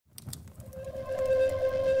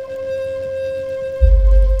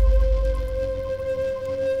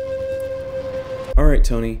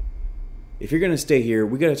Tony. If you're gonna stay here,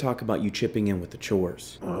 we gotta talk about you chipping in with the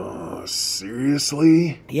chores.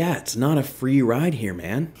 Seriously? Yeah, it's not a free ride here,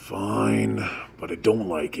 man. Fine, but I don't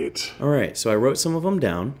like it. Alright, so I wrote some of them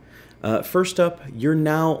down. First up, you're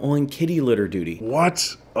now on kitty litter duty.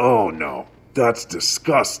 What? Oh no, that's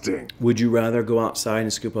disgusting. Would you rather go outside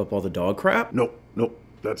and scoop up all the dog crap? Nope,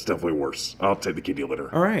 that's definitely worse. I'll take the kitty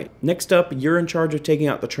litter. Alright, next up, you're in charge of taking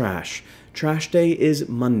out the trash. Trash day is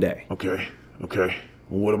Monday. Okay.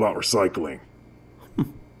 Well, what about recycling?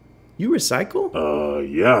 You recycle?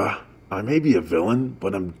 Yeah. I may be a villain,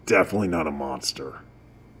 but I'm definitely not a monster.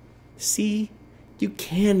 See? You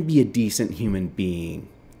can be a decent human being.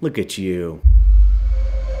 Look at you.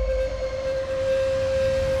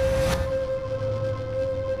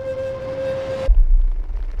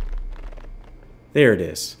 There it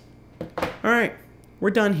is. Alright,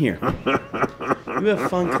 we're done here. You have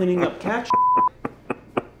fun cleaning up cat shit?